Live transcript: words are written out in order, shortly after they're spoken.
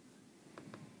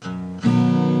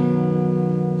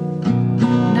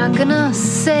not gonna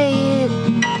say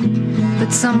it,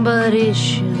 but somebody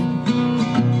should.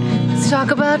 Let's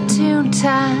talk about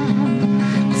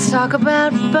Toontime. Let's talk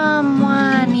about bum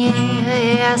wine,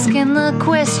 yeah. Asking the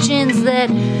questions that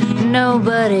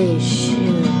nobody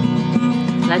should.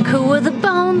 Like, who are the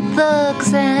Bone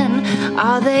Thugs and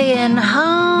are they in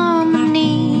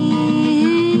harmony?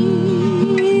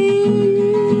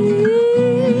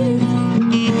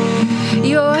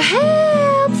 Your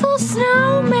helpful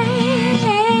snowman,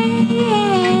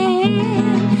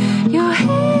 your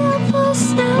helpful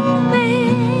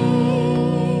snowman.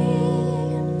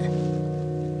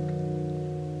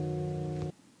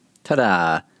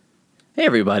 Ta-da! Hey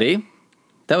everybody,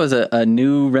 that was a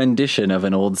new rendition of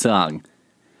an old song.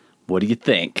 What do you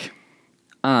think?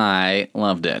 I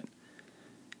loved it.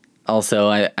 Also,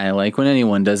 I like when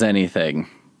anyone does anything.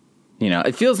 You know,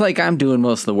 it feels like I'm doing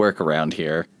most of the work around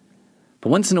here. But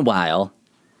once in a while,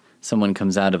 someone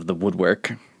comes out of the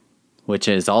woodwork, which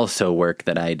is also work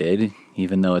that I did,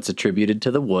 even though it's attributed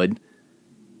to the wood,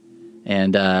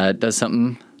 and does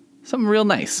something real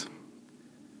nice.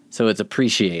 So it's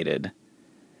appreciated.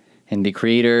 And the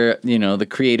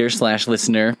creator slash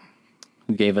listener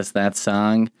who gave us that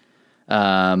song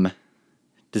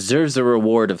deserves a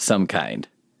reward of some kind.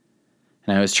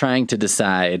 And I was trying to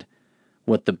decide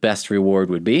what the best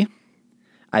reward would be.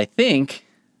 I think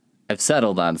I've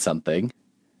settled on something.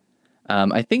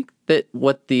 I think that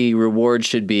what the reward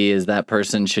should be is that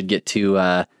person should get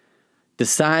to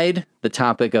decide the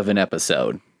topic of an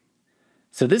episode.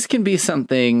 So this can be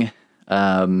something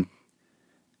of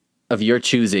your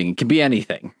choosing. It can be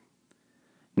anything.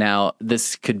 Now,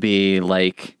 this could be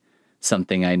like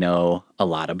something I know a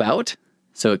lot about.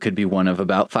 So it could be one of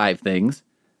about 5 things.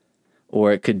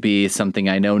 Or it could be something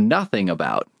I know nothing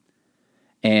about.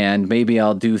 And maybe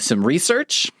I'll do some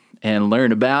research and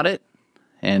learn about it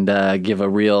and give a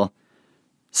real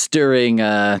stirring,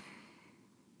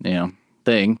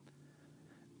 thing.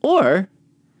 Or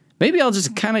maybe I'll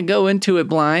just kind of go into it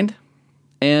blind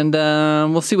and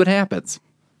we'll see what happens.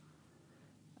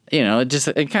 You know,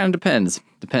 it kind of depends.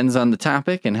 Depends on the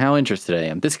topic and how interested I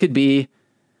am. This could be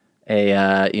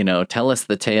a, tell us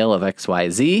the tale of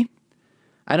XYZ.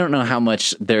 I don't know how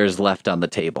much there's left on the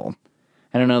table.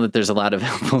 I don't know that there's a lot of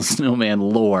Helpful Snowman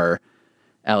lore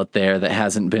out there that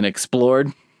hasn't been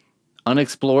explored.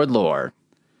 Unexplored lore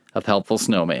of Helpful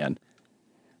Snowman.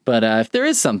 But if there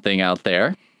is something out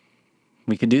there,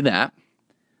 we could do that.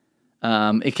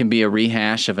 It can be a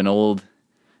rehash of an old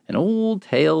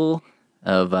tale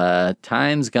of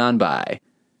times gone by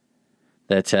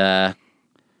that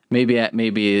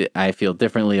maybe I feel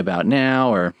differently about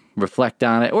now or reflect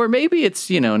on it. Or maybe it's,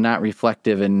 not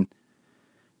reflective and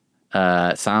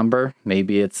somber.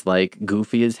 Maybe it's like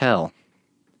goofy as hell.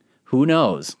 Who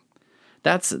knows?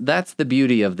 That's the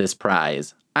beauty of this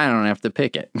prize. I don't have to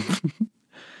pick it.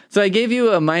 So I gave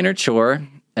you a minor chore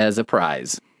as a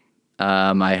prize.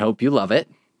 I hope you love it.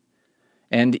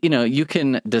 And, you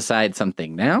can decide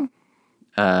something now.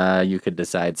 You could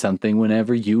decide something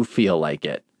whenever you feel like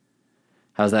it.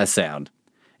 How's that sound?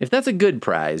 If that's a good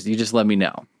prize, you just let me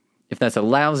know. If that's a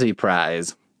lousy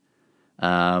prize,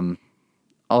 also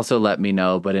let me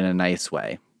know, but in a nice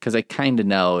way. Because I kind of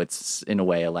know it's, in a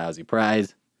way, a lousy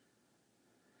prize.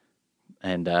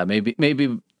 And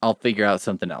maybe I'll figure out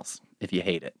something else if you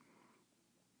hate it.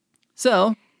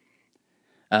 So,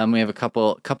 we have a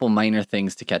couple minor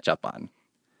things to catch up on.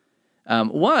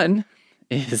 One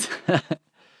is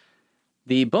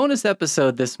the bonus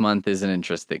episode this month is an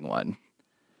interesting one.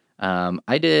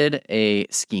 I did a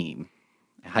scheme,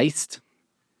 a heist,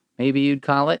 maybe you'd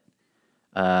call it,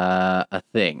 a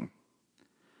thing.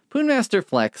 Poonmaster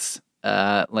Flex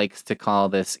likes to call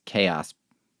this Chaos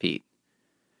Pete.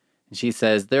 And she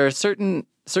says there are certain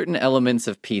elements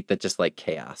of Pete that just like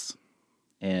chaos.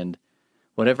 And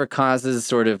whatever causes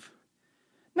sort of,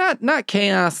 not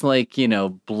chaos like,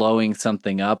 blowing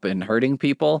something up and hurting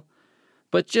people,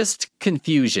 but just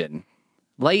confusion.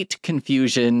 Light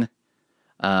confusion,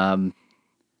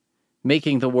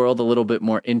 making the world a little bit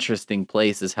more interesting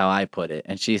place is how I put it.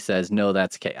 And she says, no,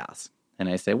 that's chaos. And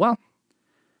I say, well,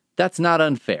 that's not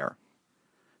unfair.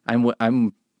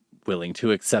 I'm willing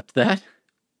to accept that.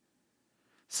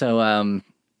 So,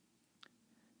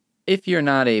 if you're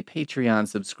not a Patreon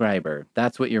subscriber,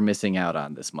 that's what you're missing out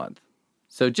on this month.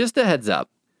 So just a heads up.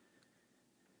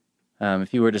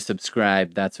 If you were to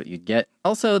subscribe, that's what you'd get.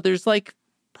 Also, there's like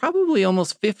probably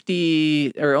almost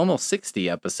 50 or almost 60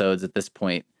 episodes at this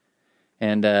point.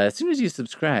 And as soon as you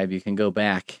subscribe, you can go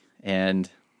back and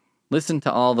listen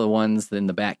to all the ones in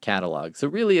the back catalog. So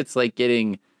really, it's like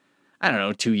getting,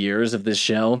 2 years of this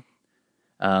show.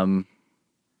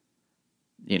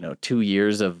 2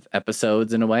 years of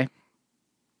episodes in a way.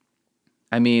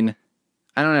 I mean,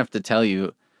 I don't have to tell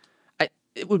you.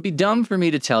 It would be dumb for me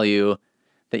to tell you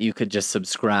that you could just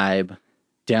subscribe,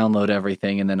 download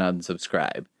everything, and then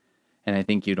unsubscribe. And I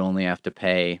think you'd only have to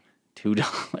pay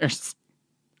 $2.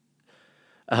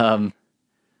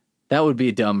 That would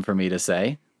be dumb for me to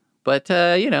say. But,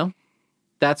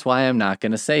 that's why I'm not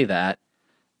going to say that,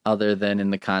 other than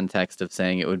in the context of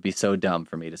saying it would be so dumb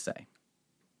for me to say.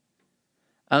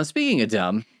 Speaking of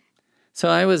dumb, so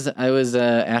I was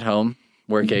at home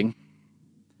working,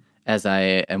 as I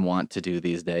am wont to do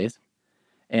these days,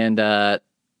 and the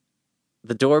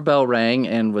doorbell rang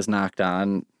and was knocked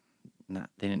on. They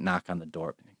didn't knock on the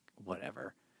door.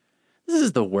 Whatever. This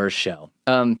is the worst show.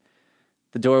 The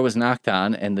door was knocked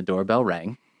on and the doorbell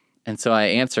rang, and so I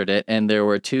answered it, and there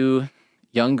were 2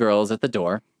 young girls at the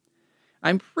door.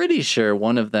 I'm pretty sure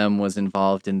one of them was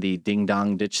involved in the Ding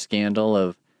Dong Ditch scandal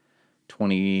of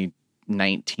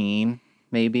 2019,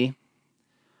 maybe.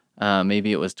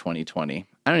 Maybe it was 2020.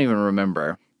 I don't even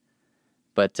remember.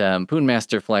 But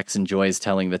Poonmaster Flex enjoys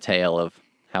telling the tale of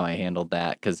how I handled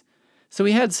that. So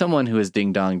we had someone who was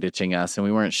Ding Dong Ditching us, and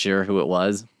we weren't sure who it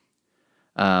was.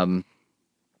 But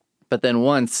then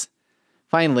once,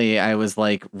 finally, I was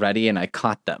like ready, and I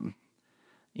caught them.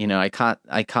 I caught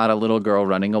a little girl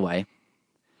running away.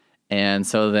 And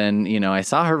so then, I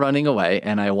saw her running away,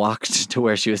 and I walked to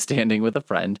where she was standing with a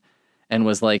friend and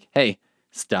was like, "Hey,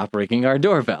 stop ringing our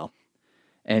doorbell."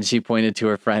 And she pointed to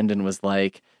her friend and was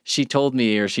like, "She told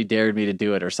me, or she dared me to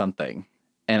do it or something."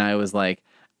 And I was like,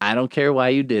 "I don't care why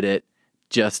you did it.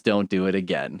 Just don't do it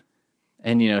again."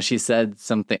 And, she said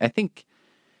something. I think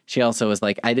she also was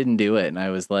like, "I didn't do it." And I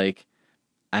was like,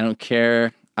 "I don't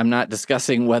care. I'm not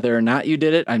discussing whether or not you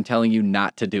did it. I'm telling you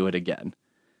not to do it again."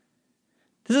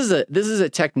 This is a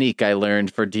technique I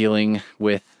learned for dealing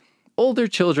with older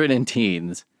children and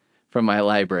teens from my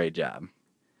library job.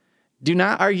 Do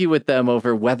not argue with them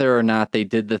over whether or not they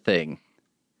did the thing.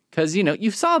 Because,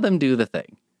 you saw them do the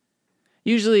thing.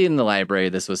 Usually in the library,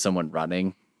 this was someone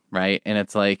running, right? And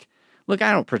it's like, look,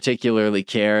 I don't particularly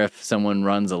care if someone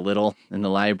runs a little in the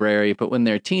library, but when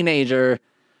they're a teenager,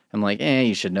 I'm like,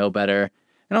 you should know better.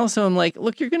 And also I'm like,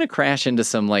 look, you're going to crash into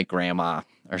some like grandma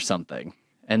or something.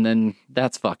 And then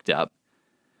that's fucked up.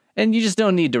 And you just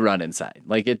don't need to run inside.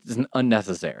 Like, it's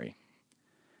unnecessary.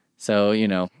 So,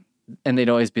 and they'd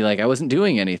always be like, "I wasn't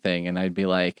doing anything." And I'd be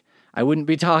like, "I wouldn't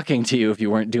be talking to you if you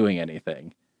weren't doing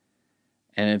anything."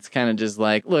 And it's kind of just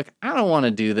like, look, I don't want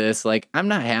to do this. Like, I'm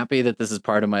not happy that this is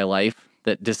part of my life,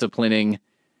 that disciplining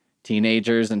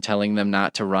teenagers and telling them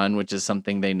not to run, which is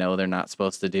something they know they're not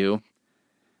supposed to do.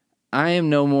 I am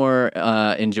no more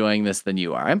enjoying this than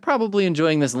you are. I'm probably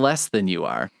enjoying this less than you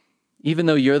are, even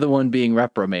though you're the one being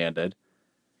reprimanded.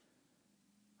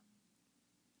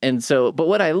 And so, but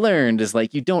what I learned is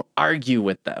like, you don't argue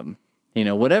with them.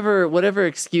 Whatever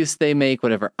excuse they make,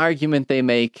 whatever argument they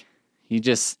make, you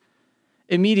just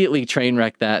immediately train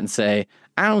wreck that and say,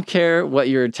 "I don't care what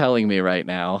you're telling me right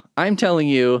now. I'm telling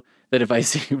you that if I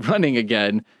see you running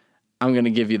again, I'm going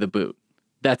to give you the boot.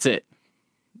 That's it.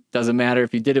 Doesn't matter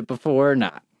if you did it before or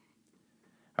not.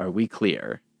 Are we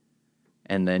clear?"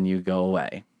 And then you go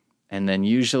away. And then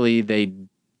usually they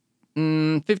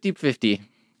 50-50,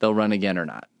 they'll run again or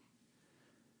not.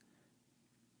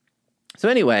 So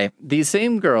anyway, these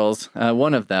same girls,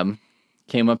 one of them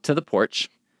came up to the porch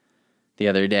the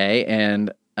other day,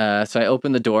 and so I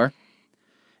opened the door,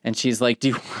 and she's like, "Do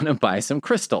you want to buy some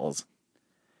crystals?"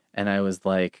 And I was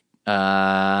like,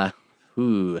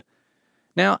 who?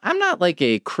 Now, I'm not like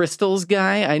a crystals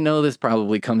guy. I know this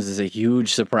probably comes as a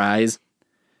huge surprise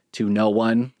to no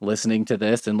one listening to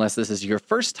this, unless this is your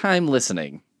first time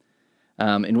listening,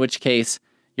 in which case,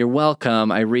 you're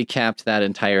welcome. I recapped that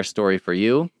entire story for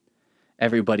you.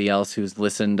 Everybody else who's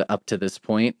listened up to this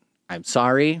point, I'm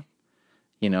sorry.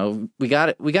 We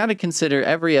got to consider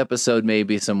every episode may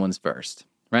be someone's first,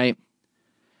 right?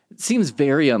 It seems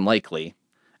very unlikely.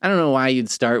 I don't know why you'd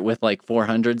start with like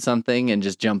 400 something and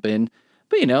just jump in.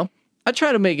 But, I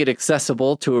try to make it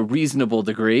accessible to a reasonable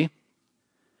degree.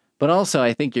 But also,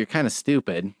 I think you're kind of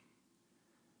stupid.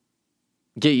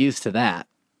 Get used to that.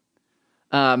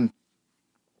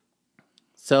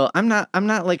 So I'm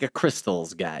not like a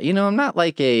crystals guy. I'm not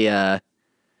like I'm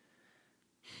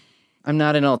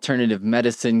not an alternative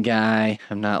medicine guy.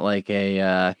 I'm not like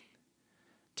a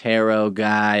tarot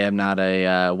guy. I'm not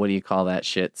a, what do you call that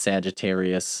shit?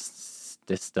 Sagittarius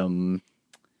system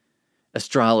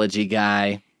astrology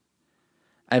guy.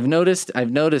 I've noticed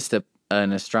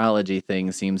an astrology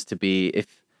thing seems to be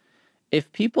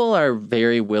if people are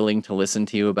very willing to listen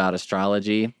to you about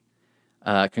astrology,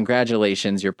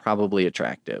 congratulations, you're probably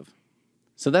attractive.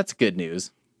 So that's good news.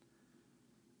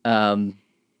 Because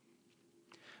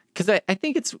I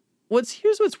think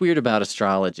here's what's weird about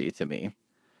astrology to me.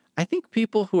 I think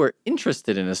people who are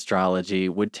interested in astrology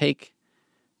would take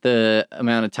the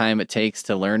amount of time it takes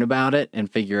to learn about it and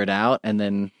figure it out, and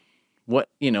then what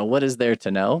is there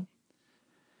to know?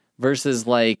 Versus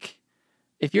like,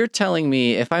 if you're telling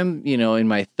me, if I'm, in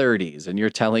my 30s and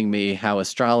you're telling me how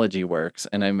astrology works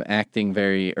and I'm acting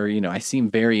I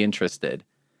seem very interested,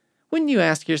 wouldn't you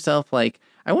ask yourself, like,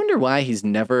 I wonder why he's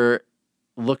never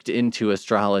looked into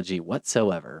astrology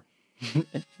whatsoever?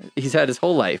 He's had his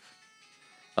whole life.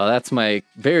 Oh, that's my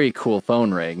very cool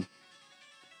phone ring.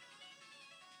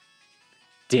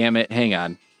 Damn it, hang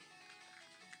on.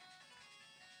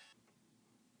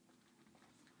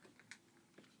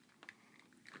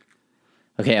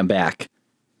 Okay, I'm back.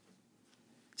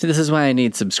 So this is why I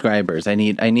need subscribers. I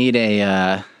need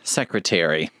a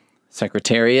secretariat.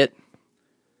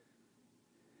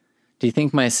 Do you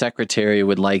think my secretary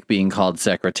would like being called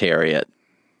secretariat?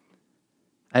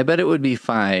 I bet it would be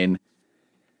fine,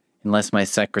 unless my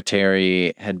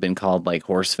secretary had been called like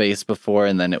Horseface before,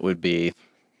 and then it would be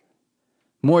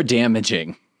more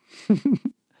damaging.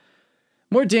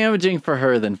 More damaging for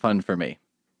her than fun for me.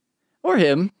 Or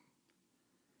him.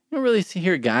 You don't really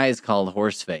hear guys called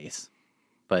Horseface.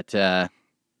 But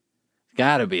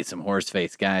gotta be some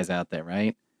Horseface guys out there,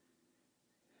 right?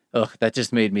 Ugh, that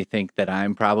just made me think that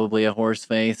I'm probably a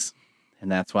Horseface.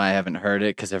 And that's why I haven't heard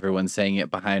it, because everyone's saying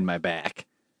it behind my back.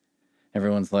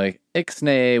 Everyone's like,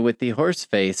 Ixnay with the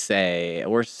Horseface say.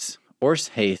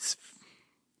 Horseface.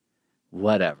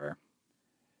 Whatever.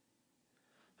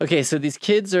 Okay, so these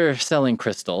kids are selling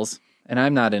crystals, and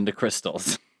I'm not into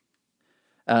crystals.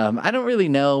 I don't really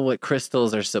know what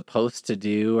crystals are supposed to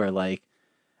do, or like,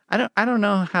 I don't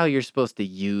know how you're supposed to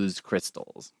use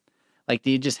crystals. Like,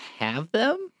 do you just have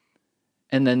them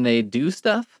and then they do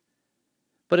stuff?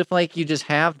 But if like you just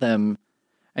have them,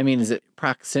 I mean, is it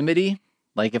proximity?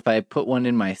 Like if I put one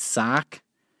in my sock,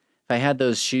 if I had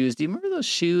those shoes, do you remember those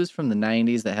shoes from the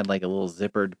 90s that had like a little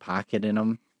zippered pocket in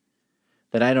them?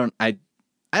 That I don't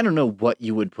know what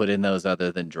you would put in those other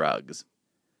than drugs.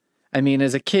 I mean,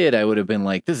 as a kid, I would have been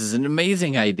like, this is an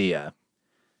amazing idea.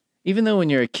 Even though when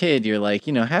you're a kid, you're like,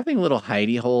 having little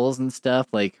hidey holes and stuff,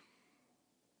 like,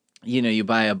 you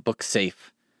buy a book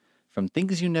safe from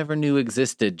Things You Never Knew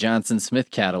Existed, Johnson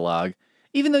Smith catalog,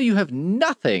 even though you have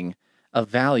nothing of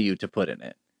value to put in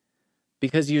it.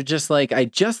 Because you're just like, I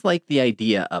just like the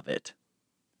idea of it.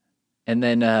 And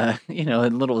then, a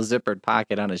little zippered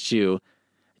pocket on a shoe,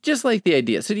 just like the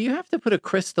idea. So do you have to put a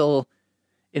crystal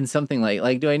in something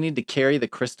like, do I need to carry the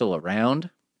crystal around?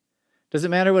 Does it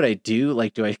matter what I do?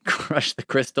 Like, do I crush the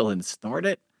crystal and snort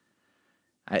it?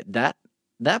 That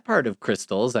part of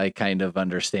crystals I kind of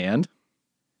understand.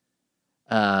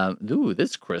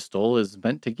 This crystal is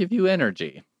meant to give you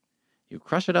energy. You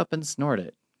crush it up and snort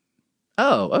it.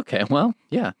 Oh, okay. Well,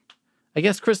 yeah. I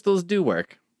guess crystals do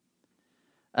work.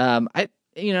 I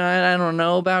don't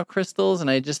know about crystals, and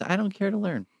I don't care to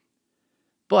learn.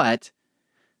 But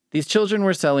these children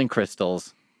were selling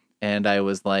crystals, and I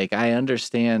was like, I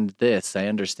understand this. I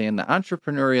understand the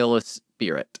entrepreneurial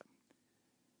spirit.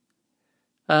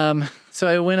 So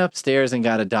I went upstairs and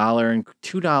got $1 and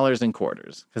 $2 in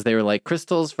quarters, because they were like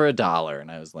crystals for $1. And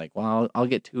I was like, well, I'll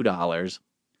get $2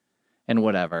 and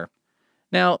whatever.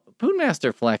 Now,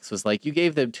 Poonmaster Flex was like, you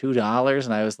gave them $2.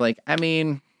 And I was like, I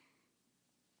mean,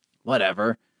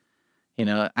 whatever.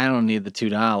 I don't need the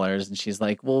 $2. And she's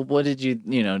like, well, what did you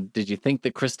think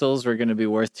the crystals were going to be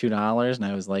worth $2? And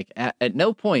I was like, at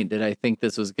no point did I think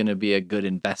this was going to be a good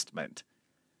investment.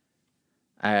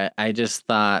 I just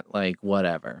thought, like,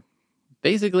 whatever.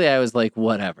 Basically, I was like,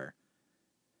 whatever.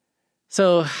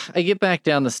 So I get back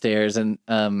down the stairs, and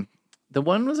the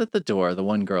one was at the door, the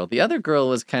one girl. The other girl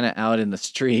was kind of out in the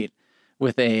street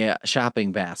with a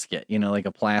shopping basket, like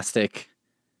a plastic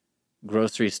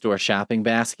grocery store shopping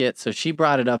basket. So she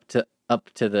brought it up to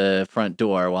the front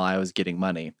door while I was getting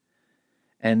money.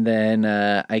 And then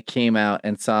I came out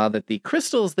and saw that the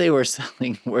crystals they were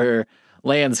selling were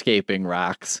landscaping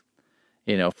rocks,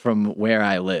 from where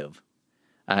I live.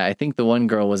 I think the one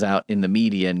girl was out in the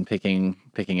median picking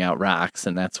out rocks,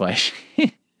 and that's why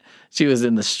she was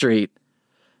in the street.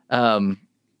 To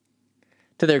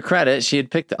their credit, she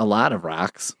had picked a lot of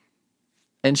rocks,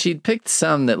 and she'd picked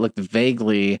some that looked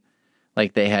vaguely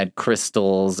like they had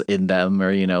crystals in them,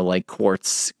 or, like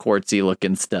quartzy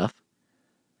looking stuff.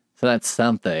 So that's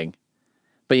something.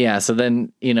 But yeah, so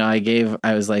then,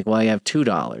 I was like, well, I have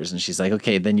 $2. And she's like,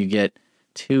 okay, then you get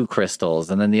 2 crystals.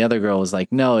 And then the other girl was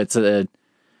like, no, it's a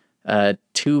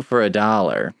 2 for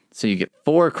 $1. So you get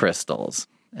 4 crystals.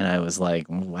 And I was like,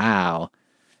 wow.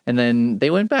 And then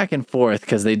they went back and forth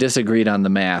because they disagreed on the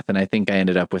math, and I think I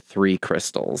ended up with 3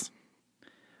 crystals.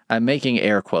 I'm making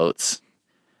air quotes.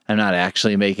 I'm not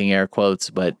actually making air quotes,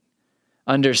 but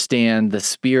understand the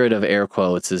spirit of air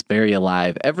quotes is very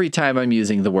alive every time I'm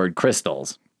using the word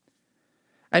crystals.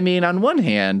 I mean, on one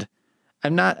hand,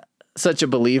 I'm not such a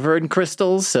believer in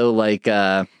crystals, so like,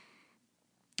 as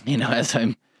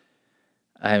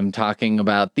I'm talking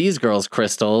about these girls'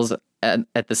 crystals,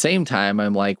 at the same time,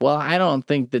 I'm like, well, I don't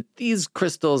think that these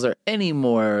crystals are any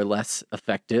more or less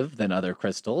effective than other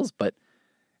crystals, but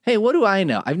hey, what do I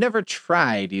know? I've never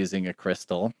tried using a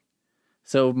crystal,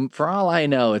 so for all I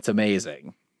know, it's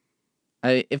amazing.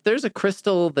 If there's a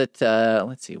crystal that,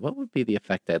 let's see, what would be the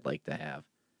effect I'd like to have?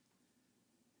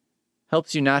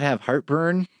 Helps you not have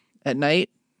heartburn at night?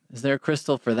 Is there a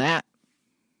crystal for that?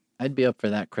 I'd be up for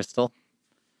that crystal.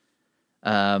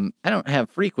 I don't have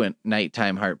frequent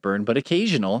nighttime heartburn, but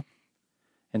occasional.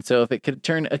 And so if it could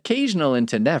turn occasional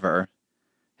into never,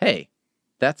 hey,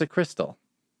 that's a crystal.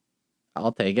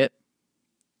 I'll take it.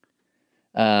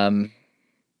 Any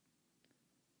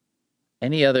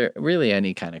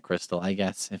kind of crystal, I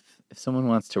guess. If someone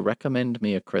wants to recommend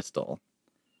me a crystal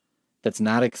that's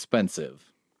not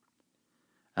expensive,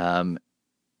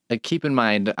 keep in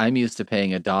mind, I'm used to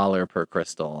paying $1 per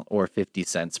crystal or 50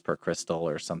 cents per crystal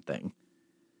or something.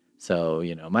 So,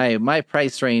 my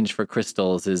price range for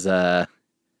crystals is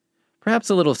perhaps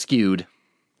a little skewed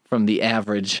from the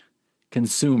average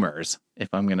consumers, if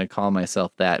I'm going to call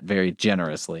myself that very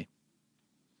generously.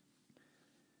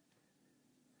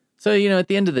 So, at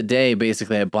the end of the day,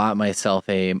 basically, I bought myself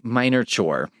a minor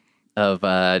chore of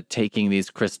taking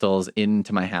these crystals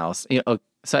into my house.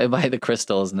 So I buy the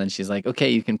crystals, and then she's like,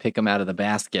 okay, you can pick them out of the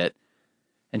basket.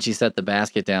 And she set the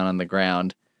basket down on the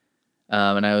ground.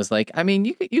 And I was like, I mean,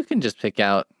 you can just pick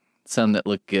out some that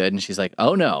look good. And she's like,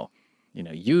 oh, no.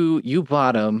 You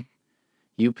bought them.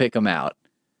 You pick them out.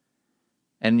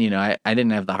 And, I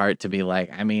didn't have the heart to be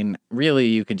like, I mean, really,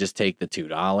 you can just take the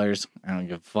 $2. I don't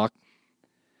give a fuck.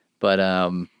 But,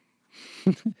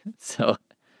 so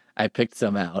I picked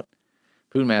some out.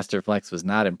 Poonmaster Flex was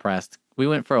not impressed. We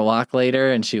went for a walk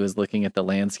later, and she was looking at the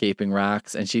landscaping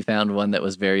rocks, and she found one that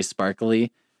was very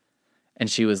sparkly. And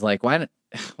she was like, why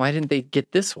didn't they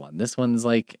get this one? This one's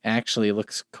like actually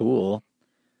looks cool.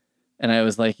 And I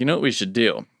was like, you know what we should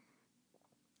do?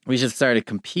 We should start a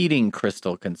competing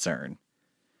crystal concern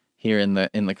here in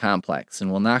the complex,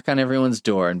 and we'll knock on everyone's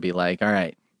door and be like, all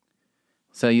right,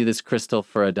 sell you this crystal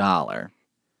for $1.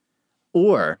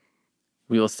 Or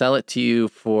we will sell it to you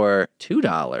for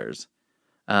 $2.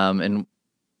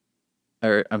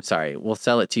 We'll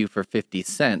sell it to you for 50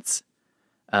 cents.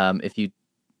 If you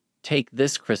take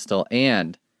this crystal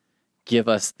and give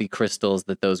us the crystals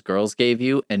that those girls gave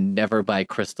you and never buy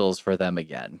crystals for them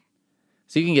again.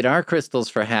 So you can get our crystals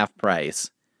for half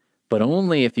price, but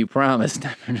only if you promise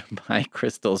never to buy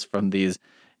crystals from these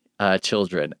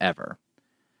children ever.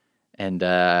 And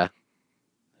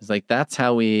it's like, that's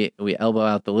how we elbow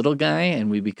out the little guy, and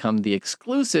we become the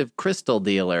exclusive crystal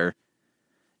dealer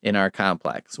in our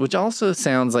complex, which also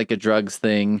sounds like a drugs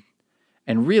thing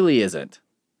and really isn't.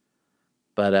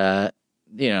 But,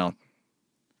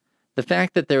 the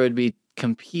fact that there would be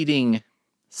competing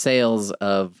sales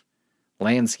of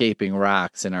landscaping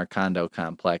rocks in our condo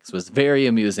complex was very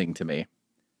amusing to me.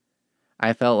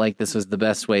 I felt like this was the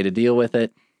best way to deal with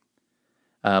it.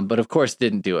 But of course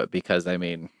didn't do it because, I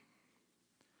don't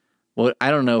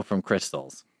know from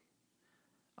crystals.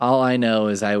 All I know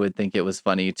is I would think it was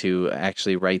funny to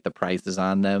actually write the prices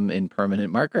on them in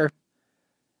permanent marker,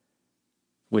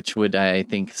 which would, I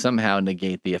think, somehow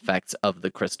negate the effects of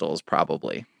the crystals,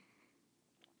 probably.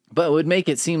 But it would make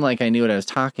it seem like I knew what I was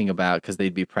talking about because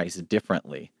they'd be priced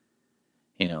differently.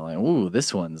 Like, ooh,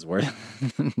 this one's worth,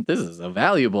 this is a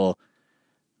valuable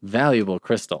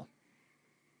crystal.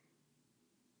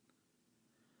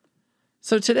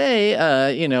 So today,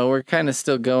 we're kind of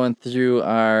still going through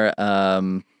our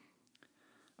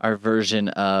version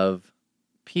of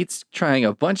Pete's trying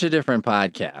a bunch of different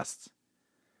podcasts.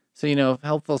 So,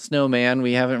 Helpful Snowman,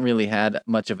 we haven't really had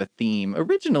much of a theme.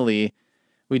 Originally,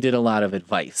 we did a lot of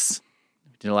advice.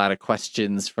 We did a lot of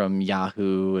questions from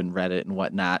Yahoo and Reddit and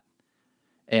whatnot.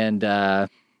 And, that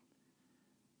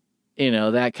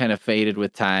kind of faded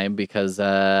with time because,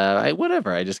 I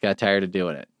just got tired of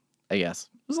doing it, I guess.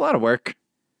 It was a lot of work.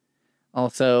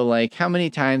 Also, like, how many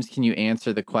times can you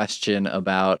answer the question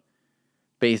about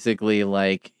basically,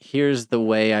 like, here's the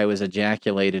way I was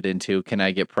ejaculated into, can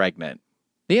I get pregnant?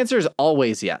 The answer is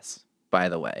always yes, by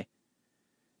the way.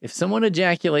 If someone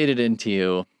ejaculated into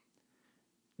you,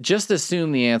 just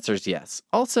assume the answer is yes.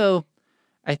 Also,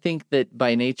 I think that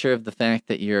by nature of the fact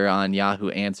that you're on Yahoo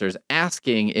Answers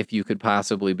asking if you could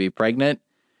possibly be pregnant,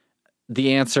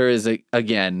 the answer is,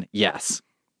 again, yes.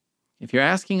 If you're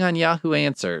asking on Yahoo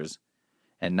Answers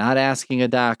and not asking a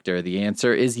doctor, the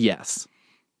answer is yes.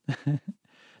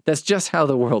 That's just how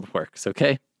the world works,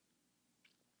 okay?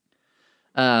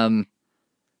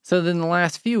 So then the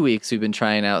last few weeks, we've been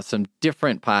trying out some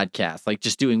different podcasts, like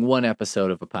just doing one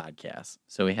episode of a podcast.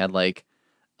 So we had like,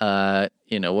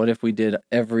 what if we did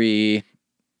every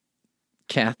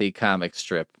Kathy comic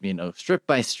strip, strip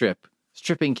by strip,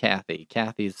 stripping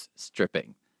Kathy's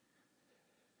stripping.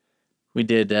 We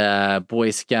did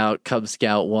Boy Scout, Cub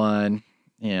Scout 1,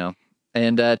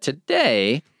 and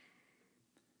today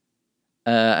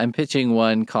I'm pitching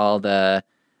one called The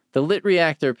Lit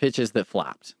Reactor Pitches That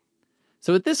Flopped.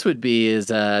 So what this would be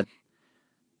is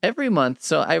every month,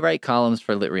 so I write columns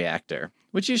for Lit Reactor,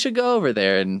 which you should go over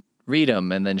there and read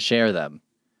them and then share them.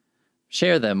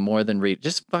 Share them more than read.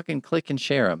 Just fucking click and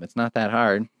share them. It's not that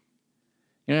hard. You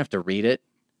don't have to read it.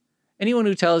 Anyone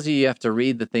who tells you have to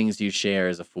read the things you share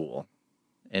is a fool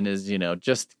and is,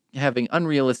 just having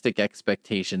unrealistic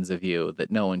expectations of you that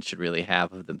no one should really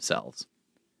have of themselves.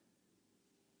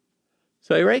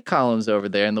 So I write columns over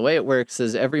there, and the way it works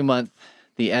is every month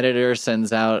the editor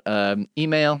sends out an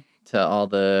email to all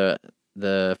the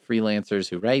freelancers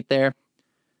who write there. It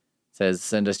says,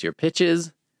 send us your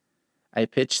pitches. I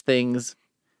pitch things,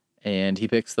 and he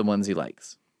picks the ones he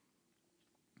likes.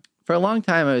 For a long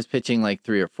time, I was pitching like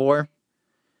 3 or 4,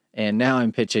 and now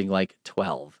I'm pitching like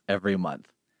 12 every month.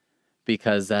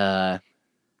 Because, I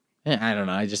don't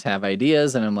know, I just have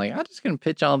ideas, and I'm like, I'm just going to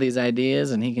pitch all these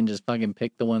ideas, and he can just fucking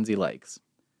pick the ones he likes.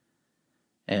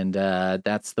 And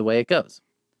that's the way it goes.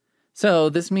 So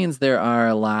this means there are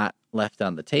a lot left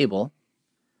on the table.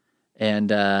 And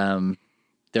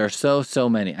there are so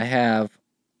many.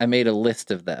 I made a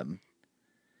list of them,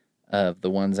 of the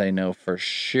ones I know for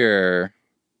sure.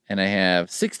 And I have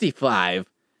 65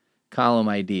 column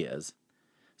ideas.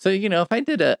 So, if I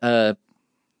did a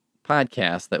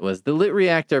podcast that was the Lit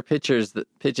Reactor pitches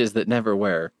that never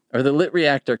were, or the Lit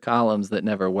Reactor columns that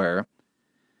never were,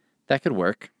 that could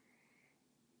work.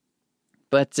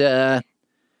 But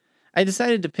I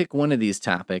decided to pick one of these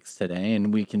topics today,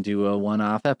 and we can do a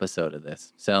one-off episode of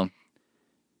this. So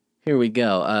here we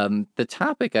go. The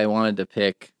topic I wanted to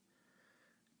pick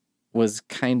was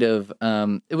kind of,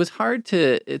 it's hard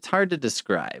to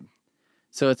describe.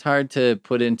 So it's hard to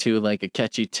put into like a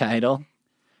catchy title.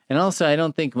 And also, I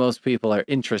don't think most people are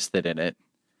interested in it.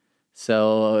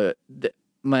 So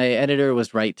my editor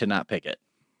was right to not pick it.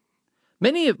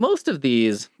 Most of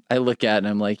these I look at and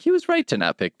I'm like, he was right to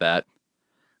not pick that.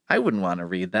 I wouldn't want to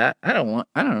read that. I don't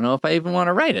know if I even want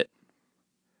to write it.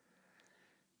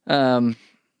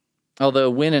 Although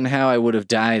When and How I Would Have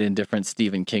Died in Different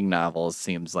Stephen King Novels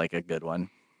seems like a good one.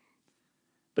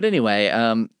 But anyway,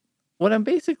 what I'm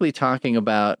basically talking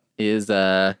about is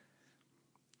there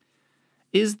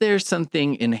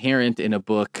something inherent in a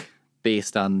book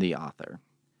based on the author?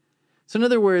 So in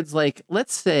other words, like,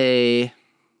 let's say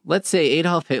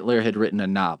Adolf Hitler had written a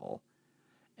novel,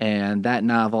 and that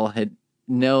novel had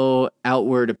no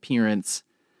outward appearance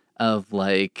of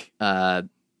like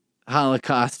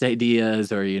Holocaust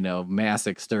ideas or, mass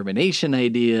extermination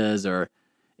ideas or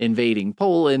invading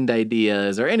Poland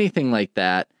ideas or anything like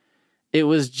that. It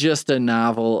was just a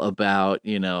novel about, I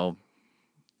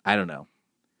don't know.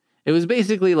 It was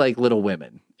basically like Little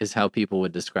Women is how people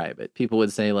would describe it. People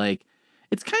would say like,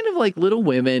 it's kind of like Little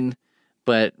Women,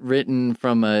 but written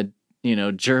from a,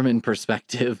 German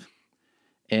perspective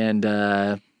and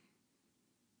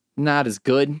not as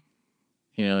good.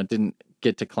 It didn't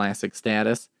get to classic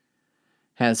status.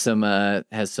 Has some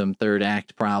third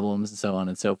act problems and so on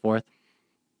and so forth.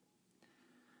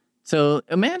 So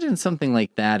imagine something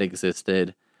like that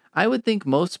existed. I would think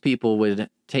most people would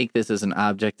take this as an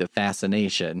object of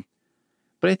fascination.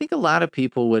 But I think a lot of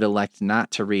people would elect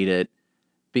not to read it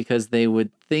because they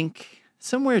would think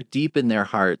somewhere deep in their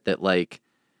heart that, like,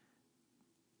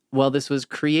 well, this was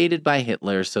created by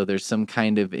Hitler, so there's some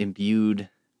kind of imbued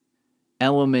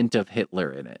element of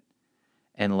Hitler in it.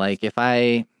 And, like, if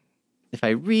I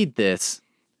read this,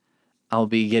 I'll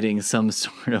be getting some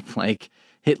sort of, like,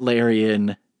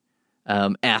 Hitlerian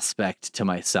aspect to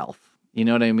myself. You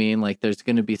know what I mean? Like, there's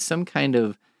going to be some kind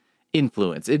of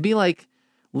influence. It'd be like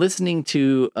listening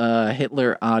to a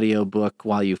Hitler audiobook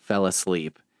while you fell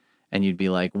asleep, and you'd be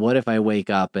like, what if I wake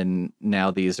up and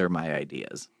now these are my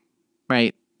ideas?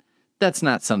 Right? That's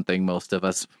not something most of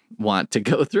us want to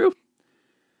go through.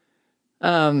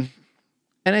 And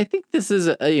I think this is,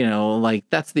 like,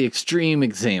 that's the extreme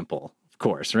example, of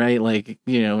course, right? Like,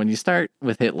 when you start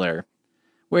with Hitler,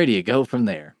 where do you go from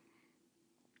there?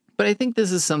 But I think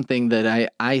this is something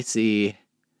that I see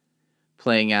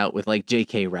playing out with like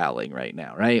J.K. Rowling right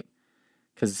now, right?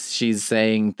 Because she's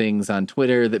saying things on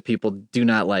Twitter that people do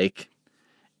not like.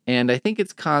 And I think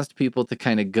it's caused people to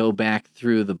kind of go back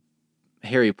through the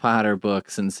Harry Potter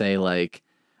books and say like,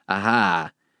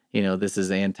 aha, this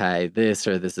is anti this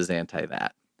or this is anti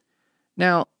that.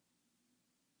 Now,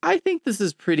 I think this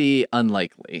is pretty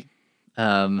unlikely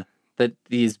that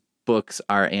these books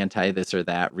are anti this or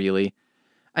that, really.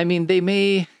 I mean, they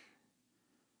may,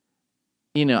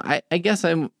 I guess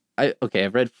I've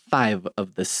read 5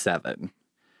 of the 7.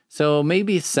 So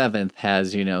maybe 7th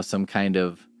has, some kind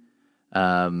of,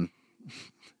 I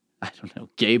don't know,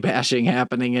 gay bashing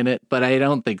happening in it, but I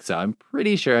don't think so. I'm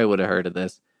pretty sure I would have heard of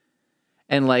this.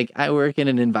 And like, I work in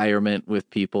an environment with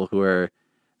people who are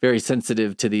very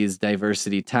sensitive to these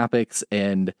diversity topics,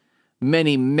 and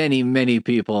many, many, many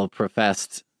people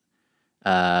professed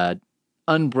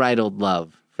unbridled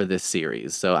love for this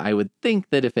series. So I would think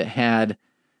that if it had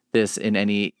this in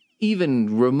any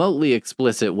even remotely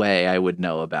explicit way, I would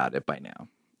know about it by now.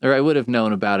 Or I would have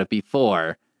known about it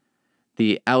before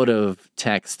the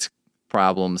out-of-text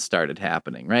problems started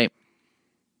happening, right?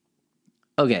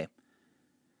 Okay.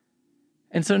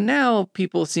 And so now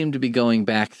people seem to be going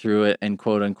back through it and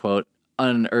quote-unquote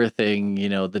unearthing,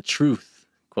 the truth,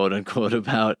 quote-unquote,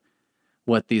 about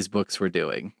what these books were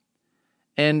doing.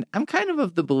 And I'm kind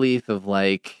of the belief of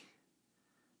like,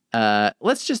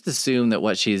 let's just assume that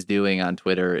what she's doing on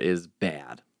Twitter is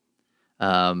bad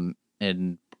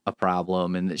and a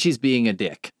problem, and that she's being a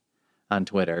dick on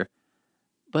Twitter.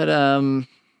 But I'm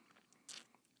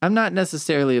not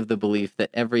necessarily of the belief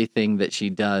that everything that she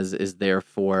does is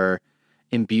therefore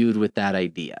imbued with that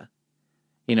idea.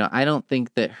 I don't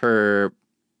think that her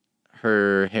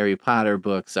Harry Potter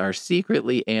books are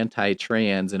secretly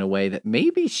anti-trans in a way that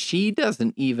maybe she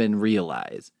doesn't even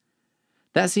realize.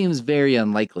 That seems very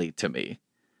unlikely to me.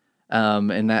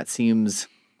 And that seems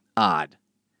odd.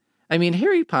 I mean,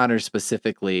 Harry Potter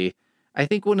specifically, I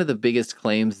think one of the biggest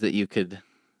claims that you could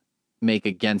make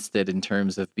against it in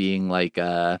terms of being like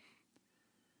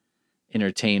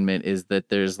entertainment is that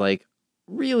there's like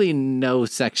really no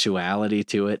sexuality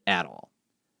to it at all.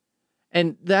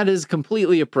 And that is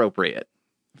completely appropriate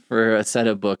for a set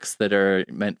of books that are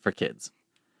meant for kids.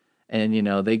 And,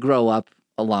 they grow up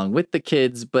along with the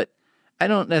kids, but I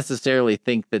don't necessarily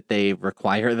think that they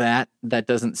require that. That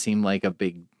doesn't seem like a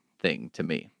big thing to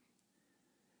me.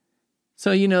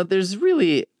 So, there's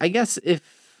really, I guess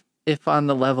if on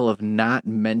the level of not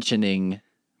mentioning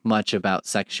much about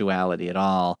sexuality at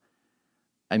all,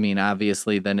 I mean,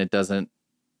 obviously then it doesn't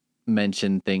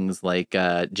mention things like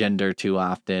gender too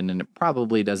often, and it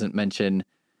probably doesn't mention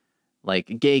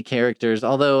like gay characters,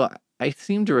 although I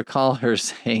seem to recall her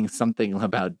saying something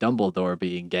about Dumbledore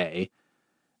being gay,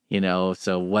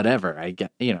 so whatever. I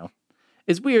get,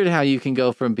 it's weird how you can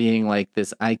go from being like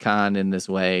this icon in this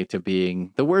way to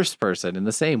being the worst person in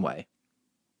the same way.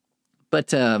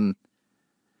 But I'm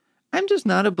just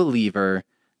not a believer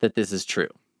that this is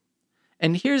true.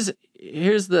 And here's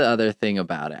the other thing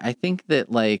about it. I think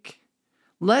that, like,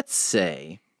 let's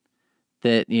say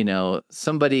that,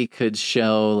 somebody could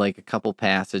show, like, a couple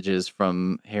passages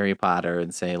from Harry Potter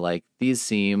and say, like,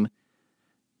 these are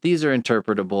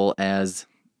interpretable as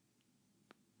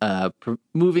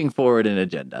moving forward an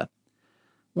agenda.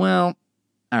 Well,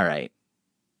 all right.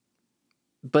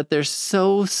 But they're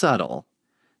so subtle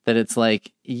that it's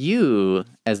like you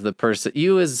as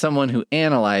someone who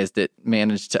analyzed it,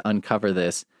 managed to uncover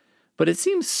this. But it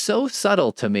seems so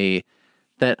subtle to me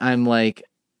that I'm like,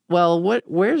 well,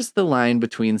 where's the line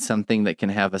between something that can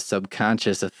have a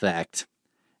subconscious effect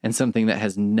and something that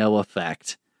has no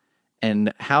effect?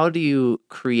 And how do you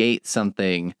create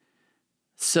something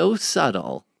so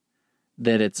subtle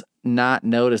that it's not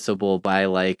noticeable by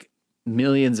like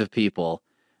millions of people,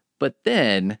 but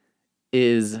then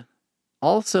is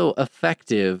also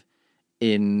effective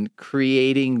in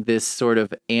creating this sort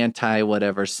of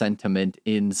anti-whatever sentiment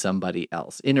in somebody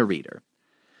else, in a reader?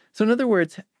 So in other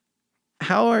words,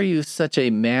 how are you such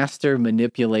a master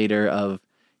manipulator of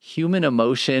human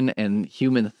emotion and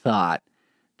human thought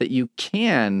that you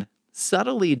can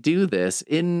subtly do this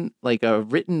in like a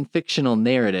written fictional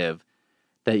narrative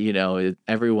that,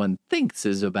 everyone thinks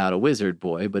is about a wizard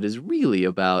boy, but is really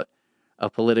about a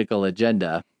political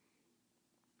agenda?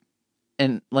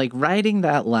 And like writing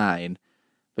that line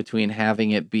between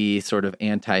having it be sort of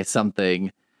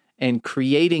anti-something and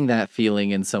creating that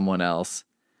feeling in someone else,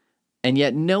 and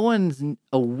yet no one's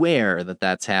aware that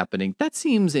that's happening, that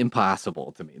seems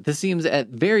impossible to me. This seems at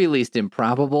very least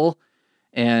improbable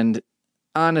and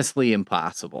honestly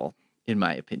impossible, in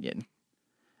my opinion.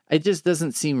 it just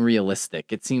doesn't seem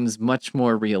realistic. It seems much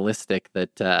more realistic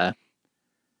that that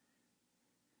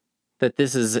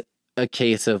this is a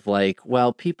case of like,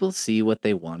 well, people see what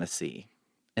they want to see.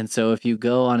 And so if you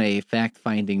go on a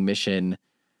fact-finding mission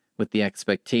with the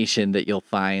expectation that you'll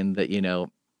find that,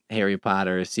 Harry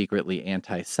Potter is secretly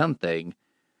anti-something,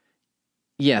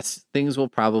 yes, things will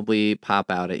probably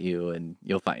pop out at you and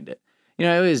you'll find it.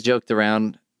 I always joked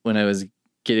around when I was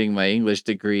getting my English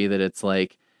degree that it's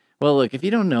like, well, look, if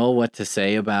you don't know what to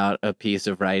say about a piece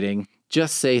of writing,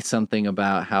 just say something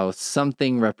about how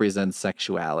something represents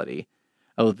sexuality.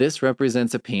 Oh, this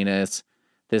represents a penis.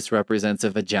 This represents a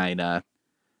vagina.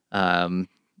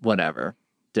 Whatever.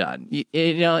 Done.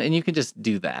 And you can just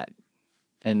do that.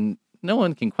 And no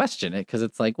one can question it because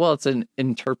it's like, well, it's an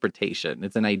interpretation.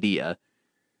 It's an idea.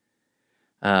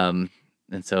 And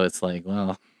so it's like,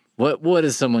 well, what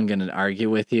is someone going to argue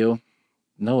with you?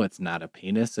 No, it's not a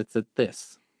penis. It's a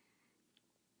this.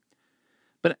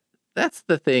 But that's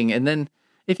the thing. And then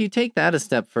if you take that a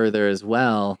step further as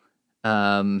well,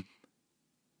 let's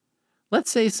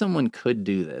say someone could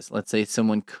do this. Let's say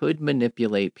someone could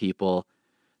manipulate people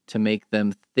to make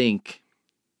them think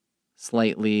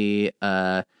slightly,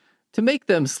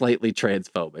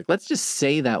 transphobic. Let's just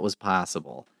say that was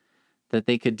possible, that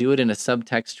they could do it in a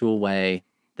subtextual way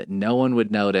that no one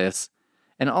would notice.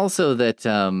 And also that,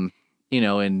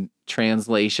 in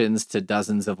translations to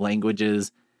dozens of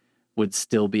languages would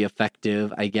still be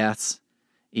effective, I guess,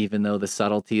 even though the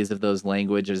subtleties of those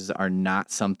languages are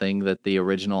not something that the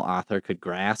original author could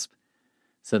grasp.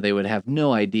 So they would have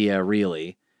no idea,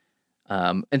 really.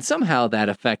 And somehow that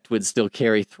effect would still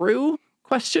carry through, ?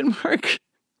 But,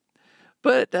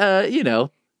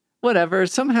 whatever.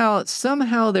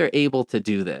 Somehow they're able to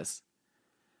do this.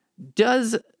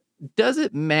 Does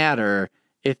it matter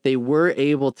if they were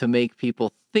able to make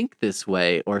people think this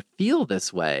way or feel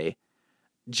this way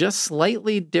just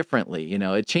slightly differently?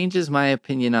 It changes my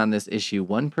opinion on this issue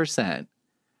 1%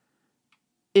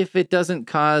 if it doesn't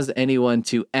cause anyone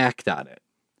to act on it.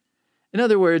 In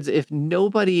other words, if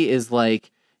nobody is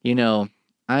like,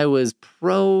 I was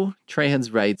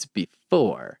pro-trans rights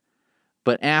before,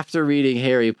 but after reading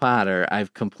Harry Potter,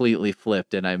 I've completely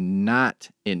flipped and I'm not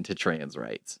into trans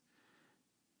rights.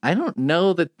 I don't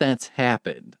know that that's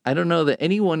happened. I don't know that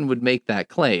anyone would make that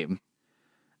claim.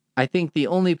 I think the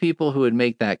only people who would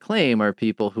make that claim are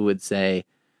people who would say,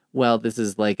 well, this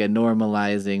is like a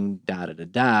normalizing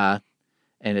da-da-da-da,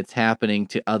 and it's happening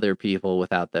to other people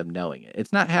without them knowing it.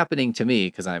 It's not happening to me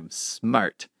because I'm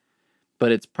smart,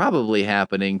 but it's probably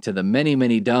happening to the many,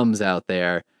 many dumbs out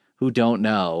there who don't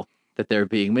know that they're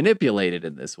being manipulated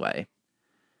in this way.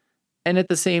 And at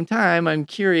the same time, I'm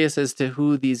curious as to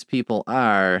who these people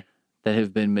are that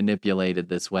have been manipulated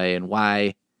this way and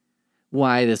why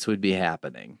this would be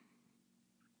happening.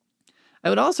 I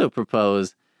would also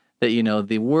propose that,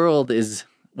 the world is,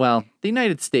 well, the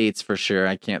United States for sure,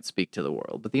 I can't speak to the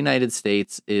world, but the United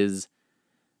States is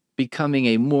becoming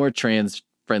a more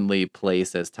trans-friendly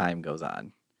place as time goes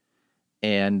on.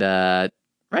 And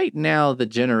right now, the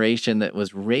generation that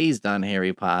was raised on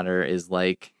Harry Potter is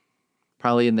like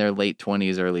probably in their late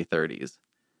 20s, early 30s.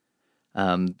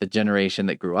 The generation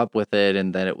that grew up with it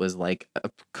and that it was like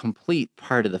a complete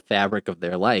part of the fabric of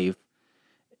their life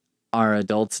are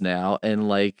adults now, and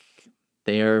like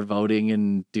they are voting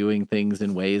and doing things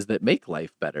in ways that make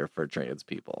life better for trans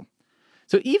people.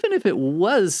 So even if it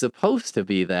was supposed to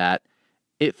be that,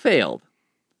 it failed.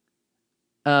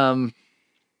 I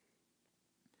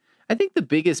think the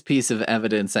biggest piece of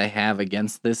evidence I have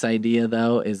against this idea,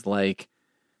 though, is like,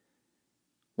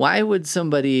 why would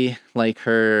somebody like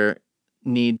her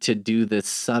need to do this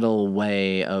subtle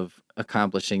way of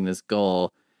accomplishing this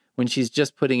goal when she's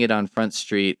just putting it on Front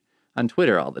Street on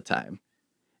Twitter all the time?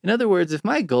 In other words, if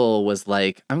my goal was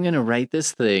like, I'm going to write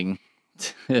this thing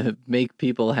to make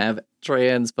people have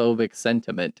transphobic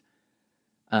sentiment,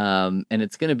 and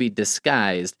it's going to be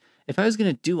disguised, if I was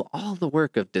going to do all the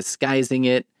work of disguising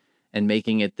it and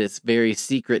making it this very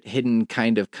secret, hidden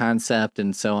kind of concept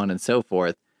and so on and so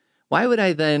forth, why would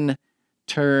I then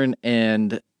turn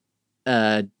and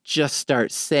just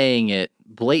start saying it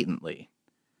blatantly?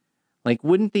 Like,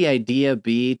 wouldn't the idea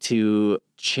be to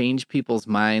change people's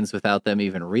minds without them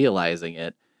even realizing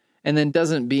it? And then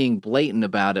doesn't being blatant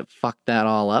about it fuck that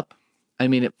all up? I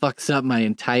mean, it fucks up my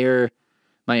entire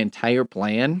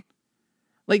plan.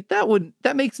 Like,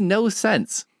 that makes no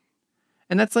sense.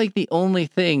 And that's like the only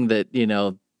thing that,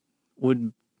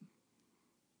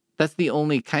 that's the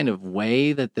only kind of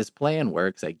way that this plan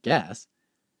works, I guess.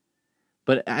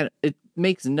 But it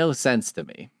makes no sense to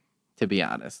me, to be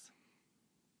honest.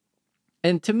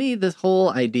 And to me, this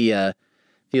whole idea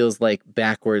feels like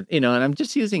backward, and I'm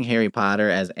just using Harry Potter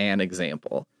as an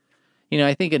example.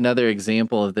 I think another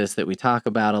example of this that we talk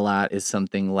about a lot is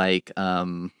something like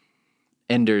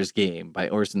Ender's Game by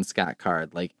Orson Scott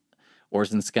Card. Like,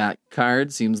 Orson Scott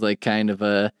Card seems like kind of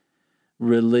a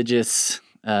religious,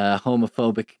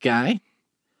 homophobic guy.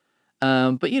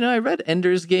 But I read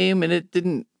Ender's Game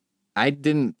and I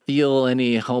didn't feel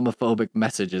any homophobic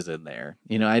messages in there.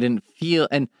 I didn't feel,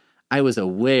 and I was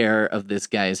aware of this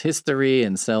guy's history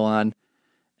and so on,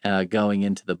 going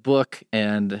into the book.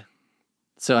 And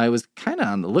so I was kind of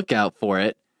on the lookout for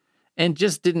it and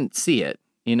just didn't see it.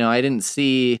 I didn't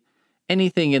see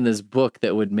anything in this book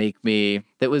that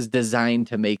was designed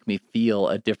to make me feel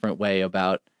a different way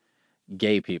about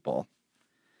gay people.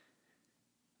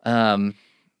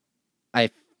 I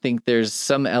think there's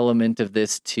some element of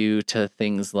this too to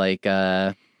things like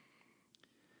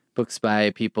books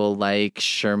by people like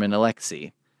Sherman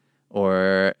Alexie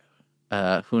or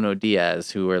Junot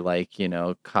Diaz, who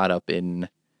were caught up in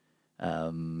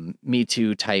Me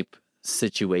Too type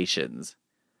situations.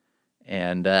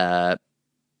 And, I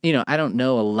don't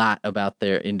know a lot about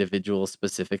their individual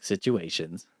specific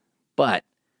situations, but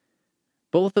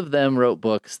both of them wrote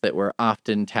books that were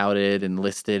often touted and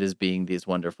listed as being these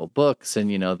wonderful books. And,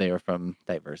 they were from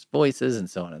diverse voices and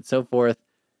so on and so forth.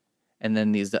 And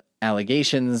then these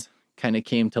allegations kind of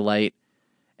came to light.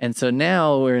 And so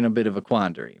now we're in a bit of a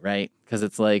quandary, right? Because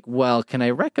it's like, well, can I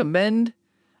recommend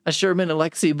a Sherman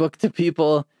Alexie book to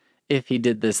people if he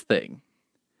did this thing?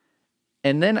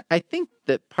 And then I think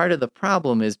that part of the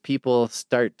problem is people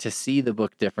start to see the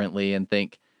book differently and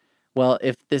think, well,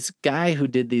 if this guy who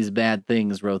did these bad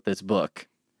things wrote this book,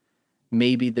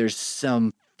 maybe there's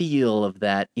some feel of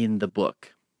that in the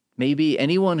book. Maybe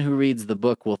anyone who reads the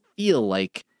book will feel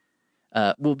like,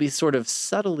 will be sort of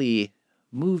subtly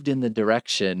moved in the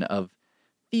direction of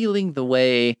feeling the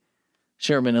way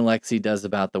Sherman Alexie does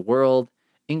about the world,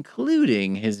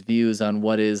 including his views on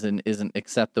what is and isn't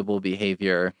acceptable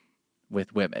behavior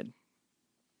with women.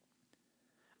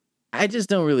 I just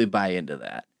don't really buy into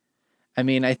that. I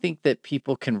mean, I think that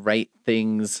people can write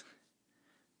things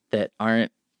that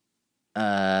aren't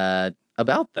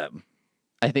about them.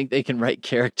 I think they can write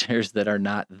characters that are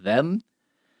not them.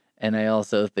 And I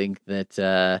also think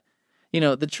that,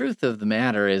 the truth of the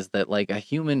matter is that, a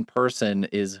human person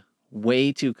is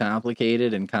way too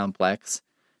complicated and complex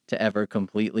to ever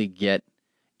completely get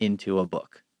into a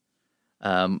book.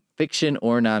 Fiction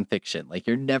or nonfiction.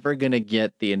 You're never going to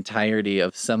get the entirety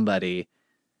of somebody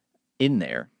in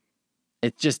there.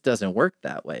 It just doesn't work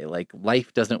that way.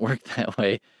 Life doesn't work that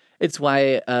way. It's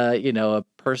why, a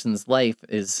person's life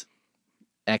is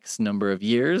X number of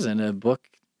years, and a book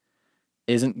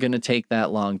isn't going to take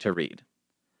that long to read,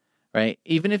 right?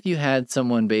 Even if you had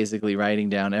someone basically writing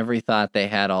down every thought they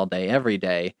had all day, every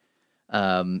day,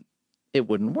 it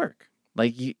wouldn't work.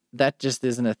 That just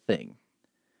isn't a thing.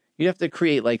 You'd have to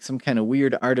create some kind of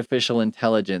weird artificial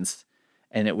intelligence,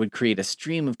 and it would create a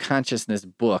stream of consciousness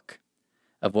book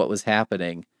of what was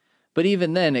happening. But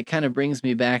even then, it kind of brings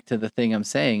me back to the thing I'm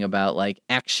saying about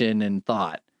action and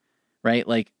thought, right?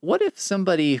 What if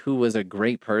somebody who was a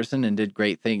great person and did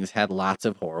great things had lots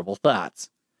of horrible thoughts?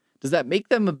 Does that make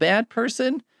them a bad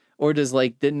person? Or does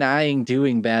denying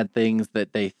doing bad things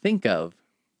that they think of,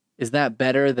 is that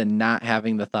better than not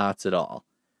having the thoughts at all?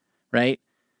 Right?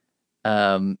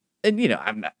 And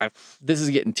this is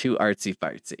getting too artsy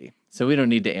fartsy, so we don't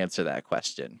need to answer that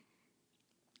question.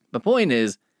 The point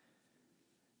is,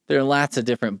 there are lots of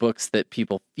different books that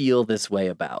people feel this way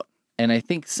about. And I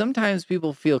think sometimes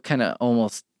people feel kind of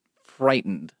almost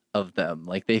frightened of them.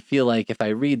 They feel like, if I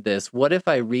read this, what if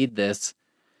I read this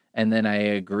and then I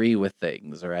agree with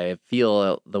things, or I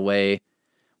feel the way,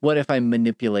 what if I'm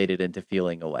manipulated into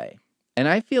feeling a way? And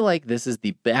I feel like this is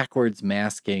the backwards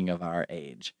masking of our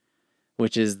age,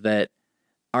 which is that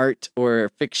art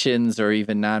or fictions or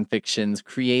even nonfictions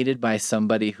created by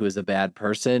somebody who is a bad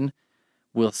person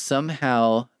will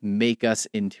somehow make us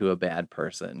into a bad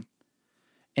person.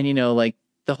 And,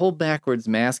 the whole backwards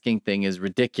masking thing is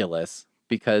ridiculous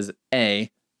because,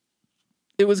 A,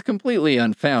 it was completely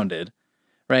unfounded,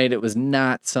 right? It was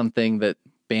not something that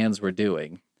bands were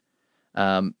doing.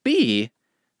 B,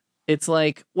 it's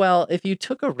well, if you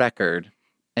took a record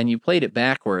and you played it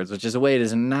backwards, which is a way it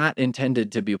is not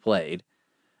intended to be played,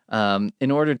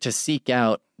 in order to seek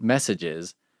out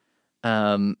messages,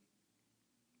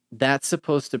 that's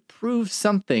supposed to prove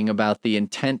something about the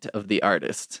intent of the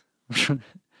artist,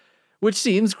 which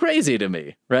seems crazy to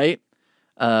me, right?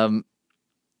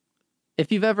 If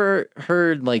you've ever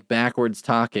heard backwards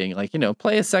talking,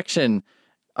 play a section.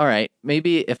 All right,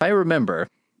 maybe if I remember,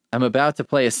 I'm about to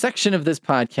play a section of this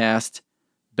podcast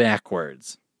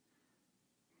backwards.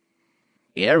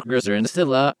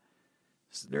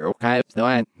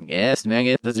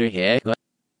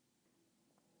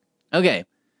 Okay.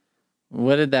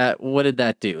 What did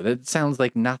that do? That sounds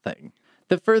like nothing.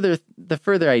 The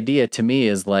further idea to me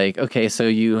is like, okay, so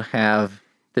you have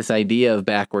this idea of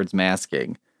backwards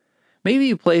masking. Maybe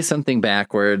you play something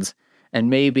backwards and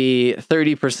maybe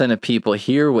 30% of people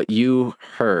hear what you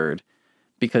heard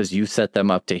because you set them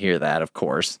up to hear that, of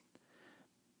course.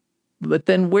 But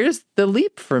then where's the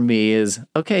leap for me is,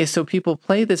 okay, so people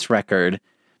play this record,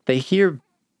 they hear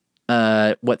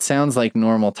what sounds like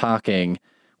normal talking,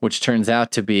 which turns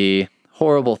out to be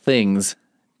horrible things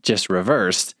just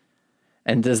reversed.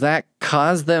 And does that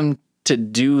cause them to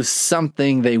do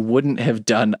something they wouldn't have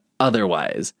done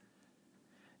otherwise?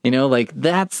 You know, like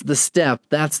that's the step,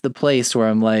 that's the place where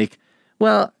I'm like,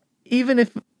 well,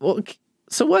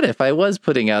 so what if I was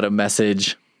putting out a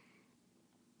message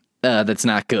that's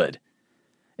not good?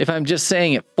 If I'm just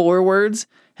saying it forwards,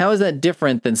 how is that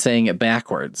different than saying it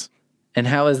backwards? And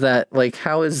how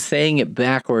is saying it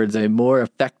backwards a more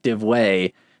effective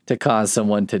way to cause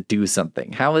someone to do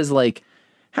something? How is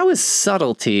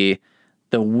subtlety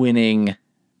the winning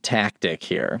tactic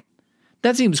here?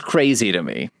 That seems crazy to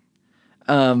me.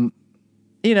 And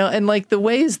like the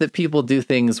ways that people do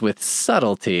things with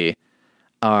subtlety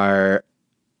are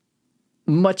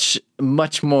much,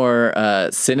 much more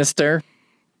sinister,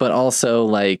 but also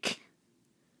like,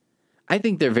 I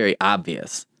think they're very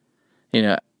obvious,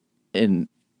 and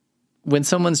when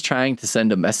someone's trying to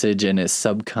send a message in a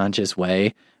subconscious way,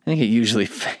 I think it usually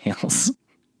fails.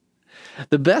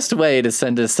 The best way to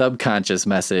send a subconscious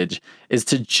message is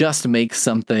to just make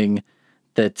something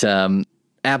that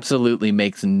absolutely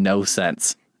makes no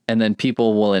sense. And then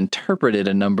people will interpret it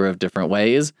a number of different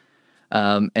ways.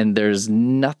 And there's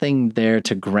nothing there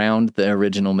to ground the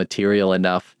original material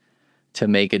enough to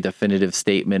make a definitive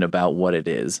statement about what it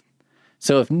is.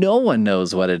 So if no one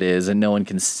knows what it is and no one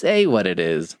can say what it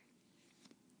is,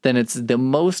 then it's the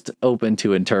most open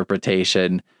to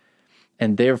interpretation,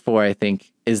 and therefore I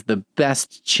think is the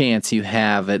best chance you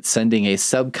have at sending a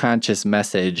subconscious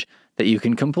message that you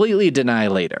can completely deny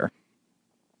later.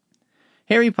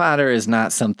 Harry Potter is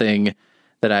not something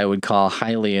that I would call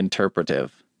highly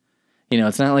interpretive.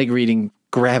 It's not like reading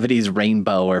Gravity's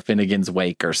Rainbow or Finnegan's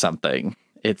Wake or something.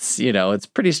 It's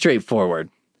pretty straightforward.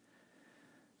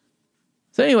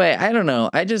 So anyway, I don't know.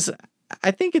 I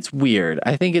think it's weird.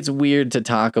 I think it's weird to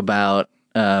talk about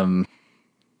the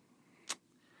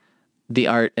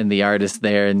art and the artist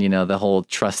there, and the whole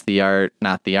trust the art,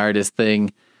 not the artist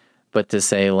thing, but to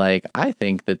say like, I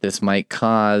think that this might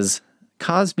cause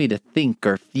me to think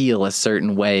or feel a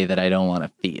certain way that I don't want to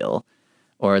feel,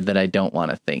 or that I don't want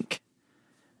to think.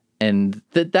 And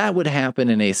that would happen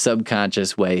in a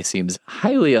subconscious way seems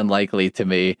highly unlikely to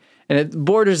me, and it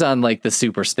borders on like the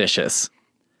superstitious,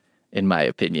 in my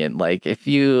opinion. Like if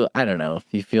you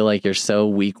feel like you're so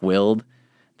weak-willed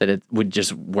that it would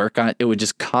just it would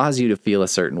just cause you to feel a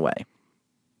certain way.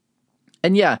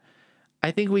 And yeah, I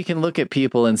think we can look at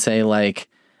people and say like,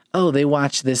 oh, they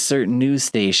watch this certain news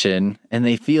station and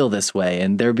they feel this way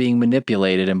and they're being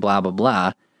manipulated and blah, blah,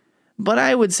 blah. But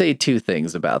I would say two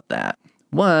things about that.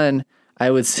 One, I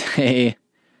would say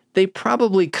they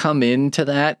probably come into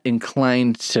that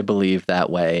inclined to believe that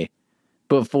way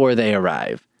before they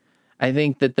arrive. I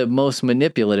think that the most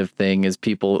manipulative thing is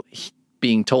people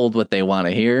being told what they want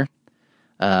to hear.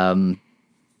 And,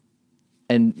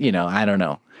 I don't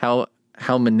know.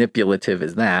 How manipulative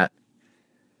is that?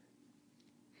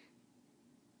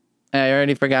 I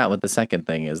already forgot what the second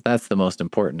thing is. That's the most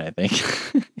important, I think.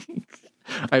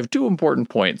 I have two important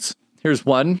points. Here's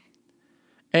one,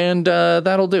 and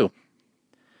that'll do.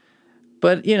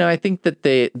 But, I think that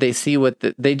they see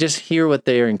they just hear what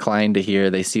they're inclined to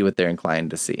hear. They see what they're inclined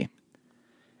to see.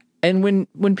 And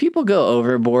when people go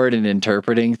overboard in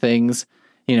interpreting things,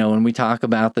 when we talk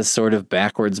about this sort of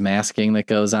backwards masking that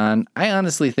goes on, I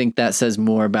honestly think that says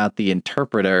more about the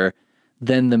interpreter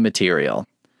than the material.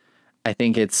 I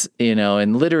think it's,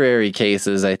 in literary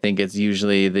cases, I think it's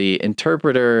usually the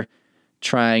interpreter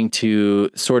trying to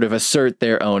sort of assert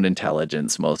their own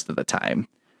intelligence most of the time.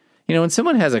 When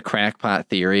someone has a crackpot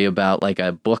theory about like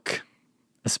a book,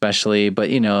 especially, but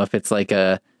if it's like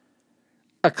a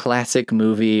classic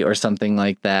movie or something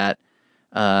like that,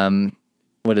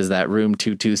 what is that, Room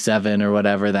 227 or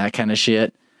whatever, that kind of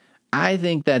shit, I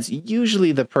think that's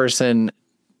usually the person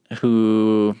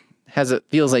who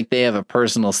feels like they have a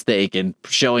personal stake in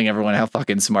showing everyone how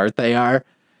fucking smart they are,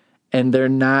 and they're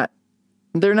not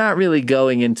really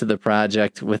going into the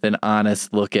project with an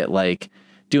honest look at like,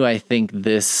 do I think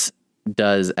this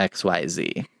does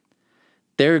XYZ?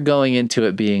 they're going into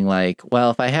it being like,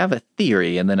 well, if I have a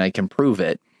theory and then I can prove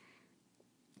it,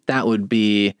 that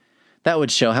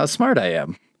would show how smart I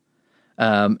am.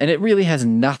 And it really has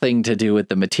nothing to do with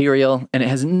the material, and it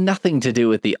has nothing to do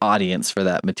with the audience for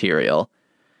that material.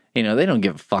 They don't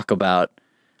give a fuck about,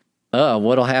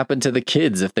 what'll happen to the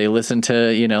kids if they listen to,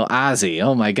 Ozzy.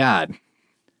 Oh my God.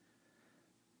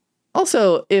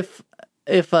 Also, if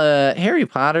Harry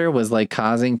Potter was like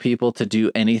causing people to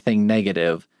do anything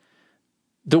negative,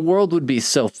 the world would be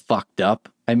so fucked up.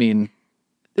 I mean,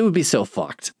 it would be so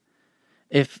fucked.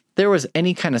 If there was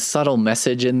any kind of subtle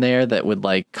message in there that would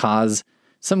like cause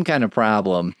some kind of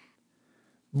problem,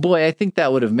 boy, I think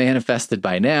that would have manifested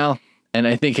by now. And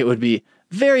I think it would be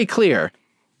very clear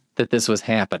that this was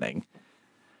happening.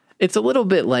 It's a little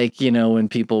bit like, when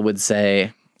people would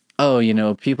say,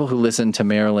 oh, people who listen to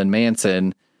Marilyn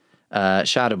Manson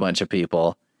shot a bunch of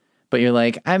people. But you're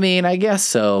like, I mean, I guess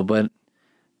so. But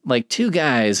like 2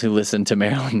 guys who listened to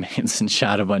Marilyn Manson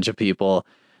shot a bunch of people.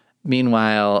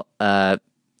 Meanwhile,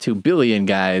 2 billion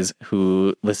guys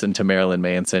who listened to Marilyn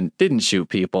Manson didn't shoot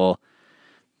people.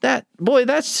 That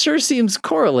sure seems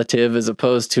correlative as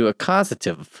opposed to a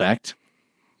causative effect,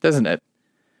 doesn't it?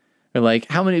 Or like,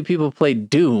 how many people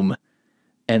played Doom?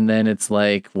 And then it's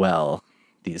like, well,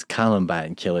 these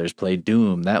Columbine killers played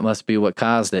Doom. That must be what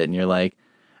caused it. And you're like,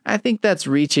 I think that's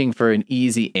reaching for an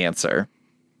easy answer.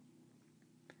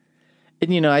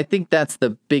 And, I think that's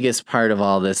the biggest part of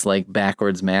all this, like,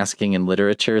 backwards masking in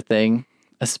literature thing,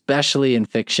 especially in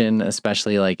fiction,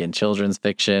 especially, like, in children's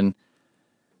fiction.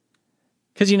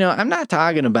 Because, I'm not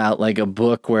talking about, like, a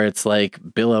book where it's like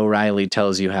Bill O'Reilly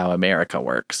tells you how America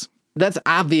works. That's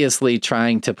obviously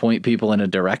trying to point people in a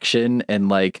direction, and,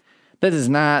 like, that is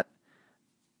not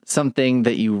something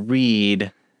that you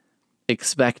read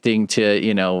expecting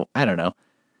to, I don't know.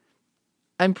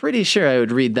 I'm pretty sure I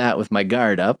would read that with my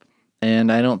guard up.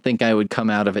 And I don't think I would come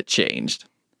out of it changed.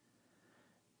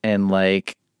 And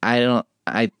like, I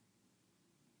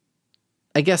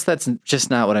guess that's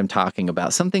just not what I'm talking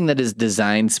about. Something that is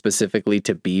designed specifically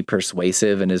to be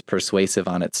persuasive and is persuasive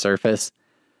on its surface,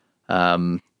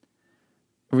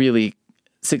 really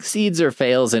succeeds or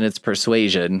fails in its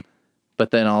persuasion,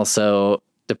 but then also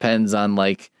depends on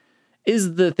like,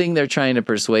 is the thing they're trying to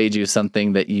persuade you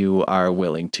something that you are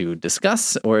willing to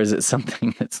discuss, or is it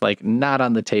something that's like not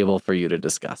on the table for you to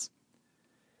discuss?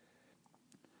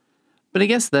 But I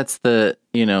guess that's the,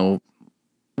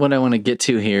 what I want to get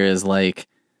to here is like,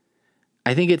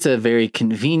 I think it's a very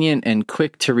convenient and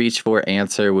quick to reach for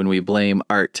answer when we blame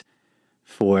art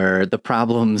for the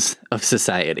problems of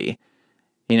society.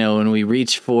 When we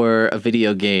reach for a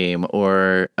video game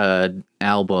or an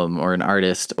album or an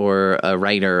artist or a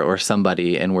writer or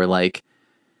somebody, and we're like,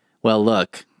 well,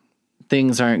 look,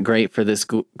 things aren't great for this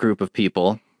group of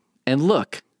people. And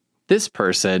look, this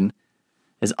person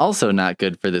is also not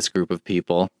good for this group of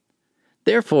people.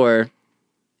 Therefore,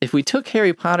 if we took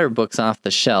Harry Potter books off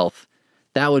the shelf,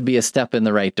 that would be a step in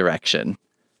the right direction.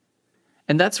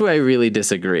 And that's where I really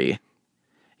disagree.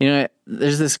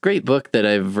 There's this great book that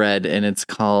I've read, and it's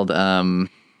called What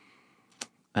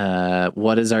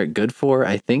is Art Good For?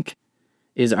 I think.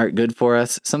 Is Art Good For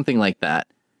Us? Something like that.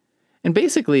 And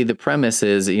basically the premise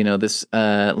is, this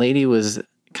lady was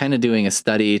kind of doing a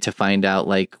study to find out,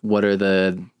 like, what are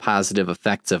the positive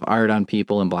effects of art on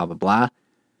people and blah, blah, blah.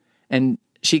 And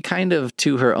she kind of,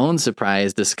 to her own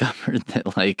surprise, discovered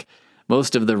that, like,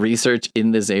 most of the research in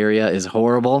this area is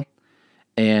horrible.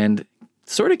 And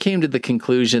sort of came to the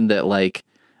conclusion that like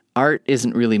art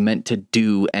isn't really meant to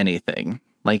do anything.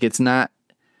 Like it's not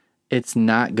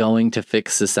going to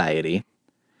fix society.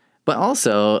 But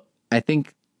also, I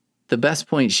think the best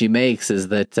point she makes is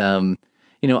that,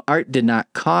 art did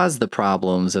not cause the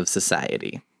problems of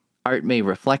society. Art may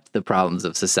reflect the problems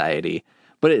of society,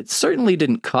 but it certainly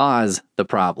didn't cause the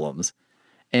problems.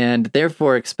 And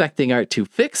therefore, expecting art to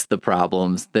fix the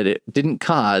problems that it didn't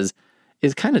cause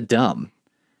is kind of dumb.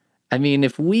 I mean,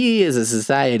 if we as a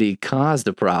society caused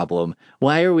a problem,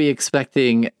 why are we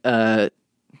expecting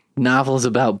novels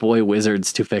about boy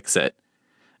wizards to fix it?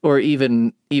 Or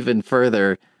even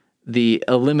further, the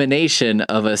elimination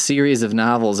of a series of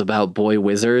novels about boy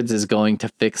wizards is going to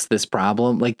fix this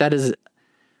problem? Like, that is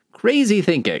crazy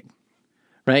thinking,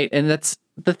 right? And that's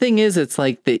the thing is, it's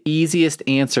like the easiest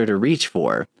answer to reach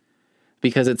for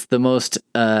because it's the most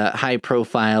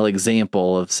high-profile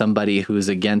example of somebody who's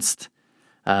against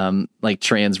like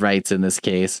trans rights in this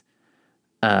case.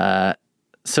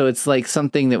 So it's like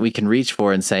something that we can reach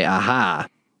for and say, aha,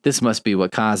 this must be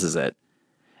what causes it.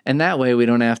 And that way we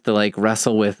don't have to like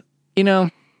wrestle with,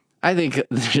 I think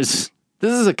this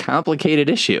is a complicated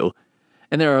issue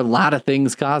and there are a lot of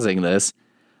things causing this.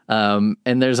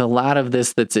 And there's a lot of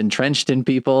this that's entrenched in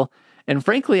people. And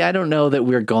frankly, I don't know that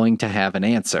we're going to have an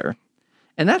answer.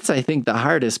 And that's, I think, the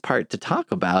hardest part to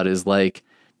talk about is like,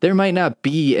 there might not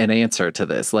be an answer to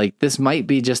this. Like, this might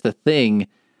be just a thing.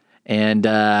 And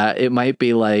it might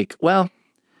be like, well,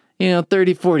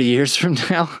 30, 40 years from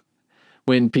now,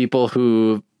 when people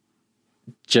who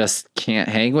just can't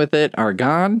hang with it are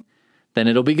gone, then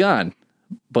it'll be gone.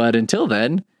 But until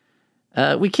then,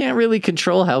 we can't really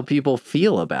control how people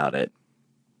feel about it.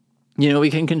 We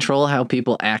can control how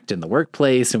people act in the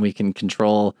workplace, and we can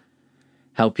control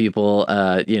how people,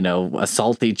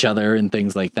 assault each other and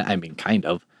things like that. I mean, kind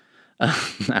of.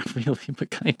 Not really, but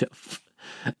kind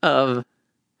of.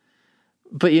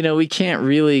 But, we can't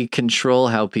really control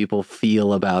how people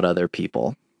feel about other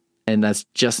people. And that's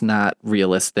just not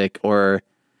realistic or,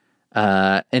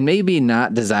 and maybe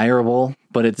not desirable,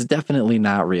 but it's definitely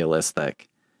not realistic.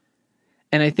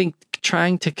 And I think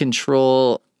trying to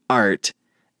control art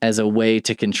as a way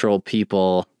to control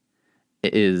people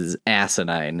is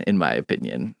asinine, in my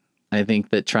opinion. I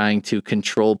think that trying to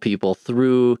control people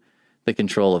through the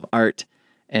control of art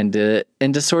and to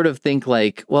sort of think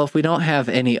like, well, if we don't have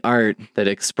any art that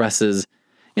expresses,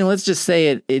 let's just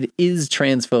say it is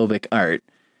transphobic art,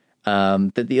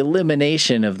 that the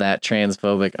elimination of that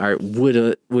transphobic art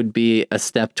would be a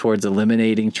step towards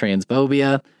eliminating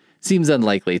transphobia seems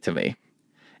unlikely to me.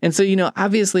 And so,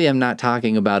 obviously I'm not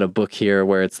talking about a book here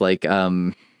where it's like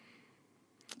a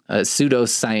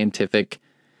pseudo-scientific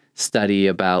study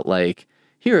about like,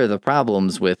 here are the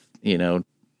problems with,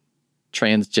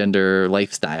 transgender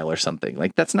lifestyle or something.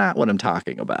 Like, that's not what I'm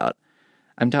talking about.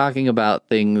 I'm talking about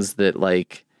things that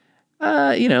like,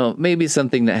 maybe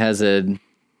something that has an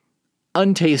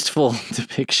untasteful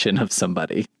depiction of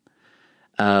somebody.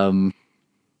 I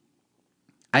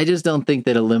just don't think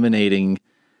that eliminating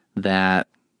that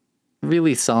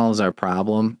really solves our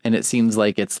problem. And it seems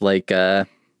like it's like,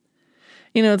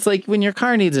 it's like when your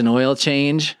car needs an oil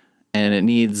change and it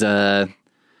needs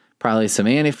probably some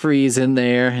antifreeze in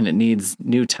there and it needs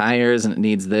new tires and it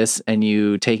needs this, and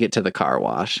you take it to the car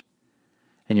wash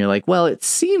and you're like, well, it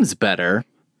seems better.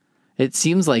 It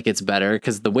seems like it's better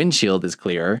because the windshield is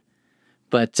clearer,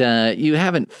 but you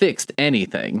haven't fixed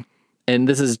anything. And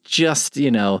this is just,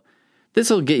 this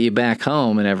will get you back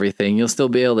home and everything. You'll still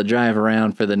be able to drive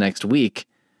around for the next week.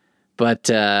 But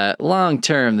long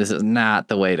term, this is not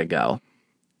the way to go.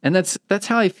 And that's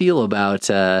how I feel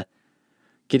about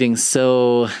getting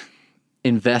so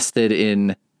invested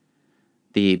in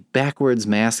the backwards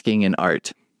masking in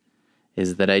art,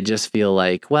 is that I just feel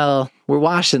like, well, we're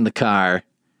washing the car,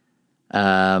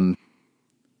 but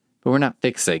we're not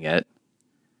fixing it.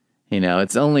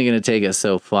 It's only going to take us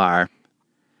so far.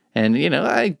 And,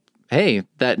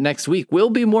 that next week will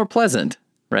be more pleasant,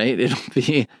 right?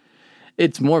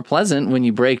 It's more pleasant when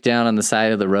you break down on the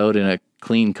side of the road in a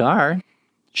clean car.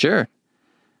 Sure.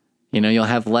 You'll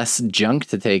have less junk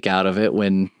to take out of it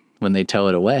when they tow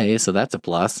it away, so that's a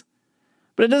plus.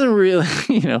 But it doesn't really,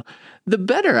 the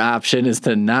better option is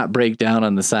to not break down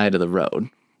on the side of the road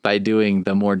by doing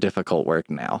the more difficult work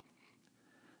now.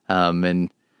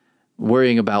 And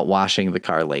worrying about washing the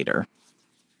car later.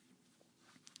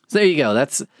 So there you go.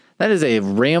 That is a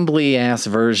rambly ass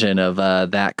version of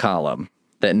that column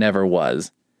that never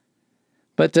was.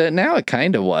 But now it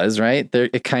kind of was, right?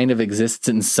 It kind of exists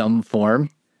in some form.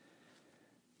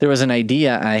 There was an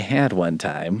idea I had one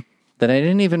time that I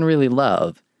didn't even really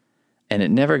love, and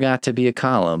it never got to be a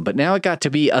column, but now it got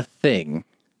to be a thing.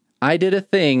 I did a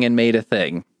thing and made a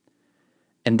thing.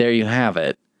 And there you have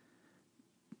it.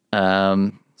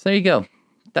 So there you go.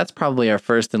 That's probably our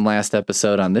first and last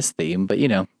episode on this theme, but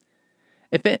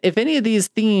if any of these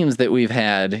themes that we've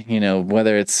had,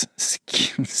 whether it's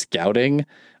scouting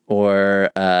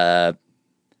or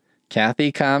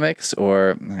Kathy Comics,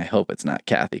 or I hope it's not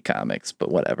Kathy Comics, but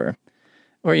whatever.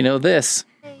 Or, this.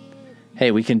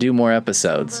 Hey, we can do more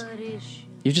episodes.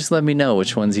 You just let me know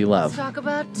which ones you love. All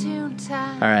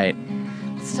right.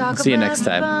 See you next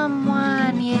time.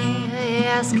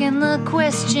 Asking the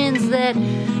questions that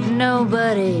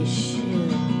nobody should.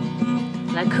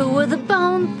 Like, who are the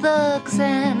Bone Thugs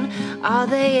and are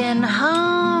they in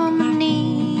harm?